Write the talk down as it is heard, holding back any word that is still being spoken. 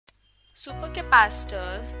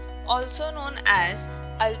Supercapacitors, also known as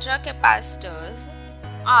ultracapacitors,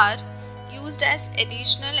 are used as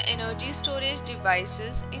additional energy storage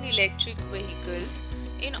devices in electric vehicles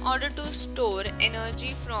in order to store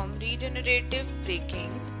energy from regenerative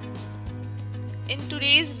braking. In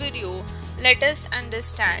today's video, let us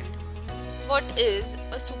understand what is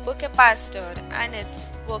a supercapacitor and its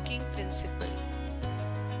working principle.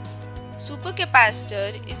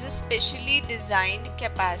 Supercapacitor is a specially designed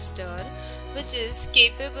capacitor which is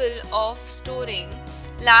capable of storing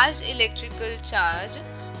large electrical charge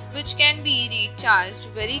which can be recharged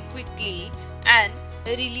very quickly and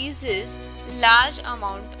releases large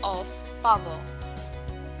amount of power.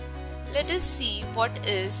 Let us see what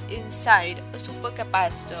is inside a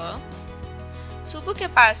supercapacitor.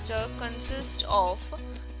 Supercapacitor consists of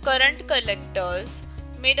current collectors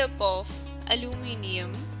made up of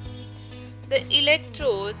aluminium. The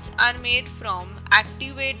electrodes are made from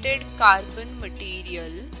activated carbon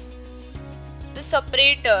material. The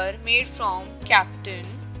separator made from captain,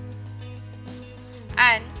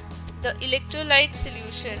 and the electrolyte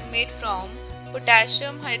solution made from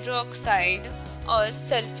potassium hydroxide or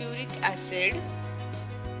sulfuric acid.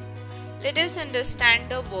 Let us understand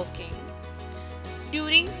the working.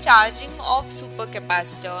 During charging of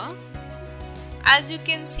supercapacitor, as you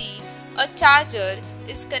can see, a charger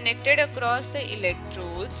is connected across the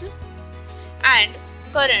electrodes and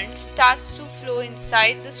current starts to flow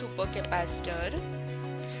inside the supercapacitor.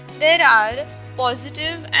 There are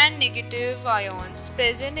positive and negative ions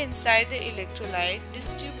present inside the electrolyte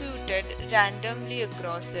distributed randomly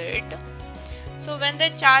across it. So when the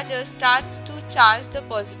charger starts to charge the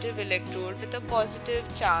positive electrode with a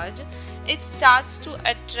positive charge, it starts to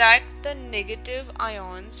attract the negative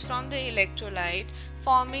ions from the electrolyte,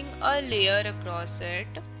 forming a layer across it.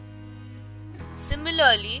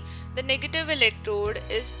 Similarly, the negative electrode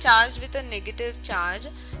is charged with a negative charge,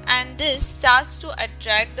 and this starts to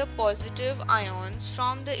attract the positive ions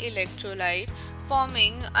from the electrolyte,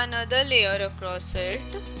 forming another layer across it.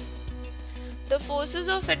 The forces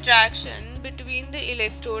of attraction between the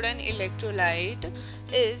electrode and electrolyte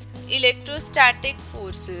is electrostatic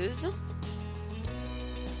forces.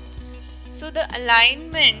 So the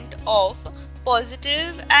alignment of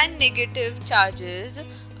positive and negative charges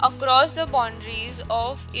across the boundaries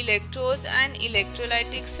of electrodes and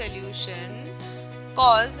electrolytic solution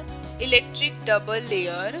cause electric double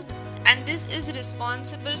layer, and this is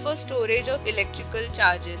responsible for storage of electrical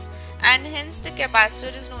charges, and hence the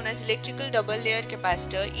capacitor is known as Electrical Double Layer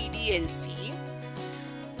Capacitor, ELDC.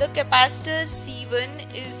 The capacitor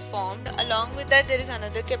C1 is formed. Along with that, there is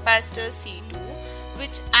another capacitor C2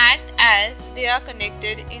 which act as they are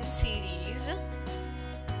connected in series.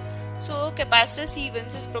 So capacitor C1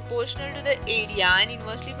 is proportional to the area and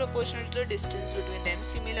inversely proportional to the distance between them.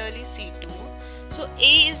 Similarly C2. So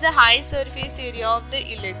A is the high surface area of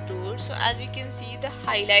the electrode. So as you can see, the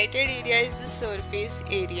highlighted area is the surface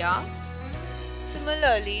area.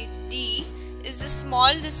 Similarly, D is the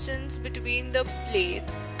small distance between the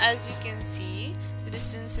plates. As you can see, the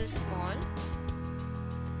distance is small.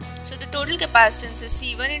 So the total capacitance is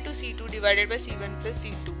C1 into C2 divided by C1 plus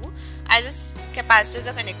C2 as the capacitors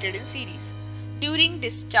are connected in series. During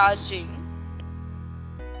discharging,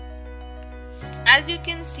 as you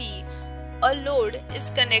can see, a load is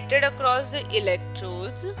connected across the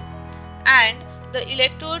electrodes and the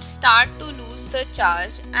electrodes start to lose the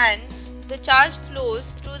charge, and the charge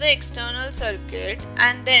flows through the external circuit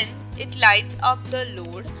and then it lights up the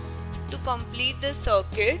load to complete the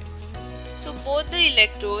circuit. So both the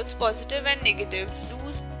electrodes, positive and negative,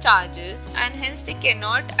 lose charges and hence they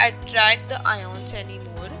cannot attract the ions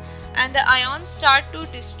anymore, and the ions start to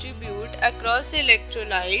distribute across the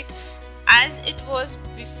electrolyte as it was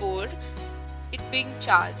before it being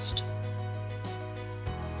charged.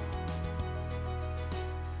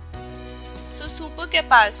 So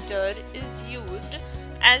supercapacitor is used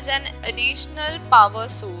as an additional power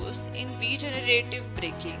source in regenerative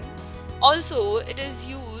braking. Also, it is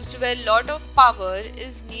used where lot of power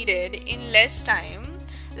is needed in less time,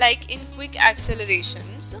 like in quick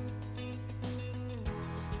accelerations.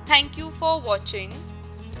 Thank you for watching.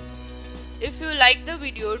 If you like the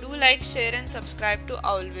video, do like, share and subscribe to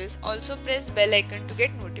Always. Also press bell icon to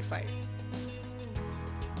get notified.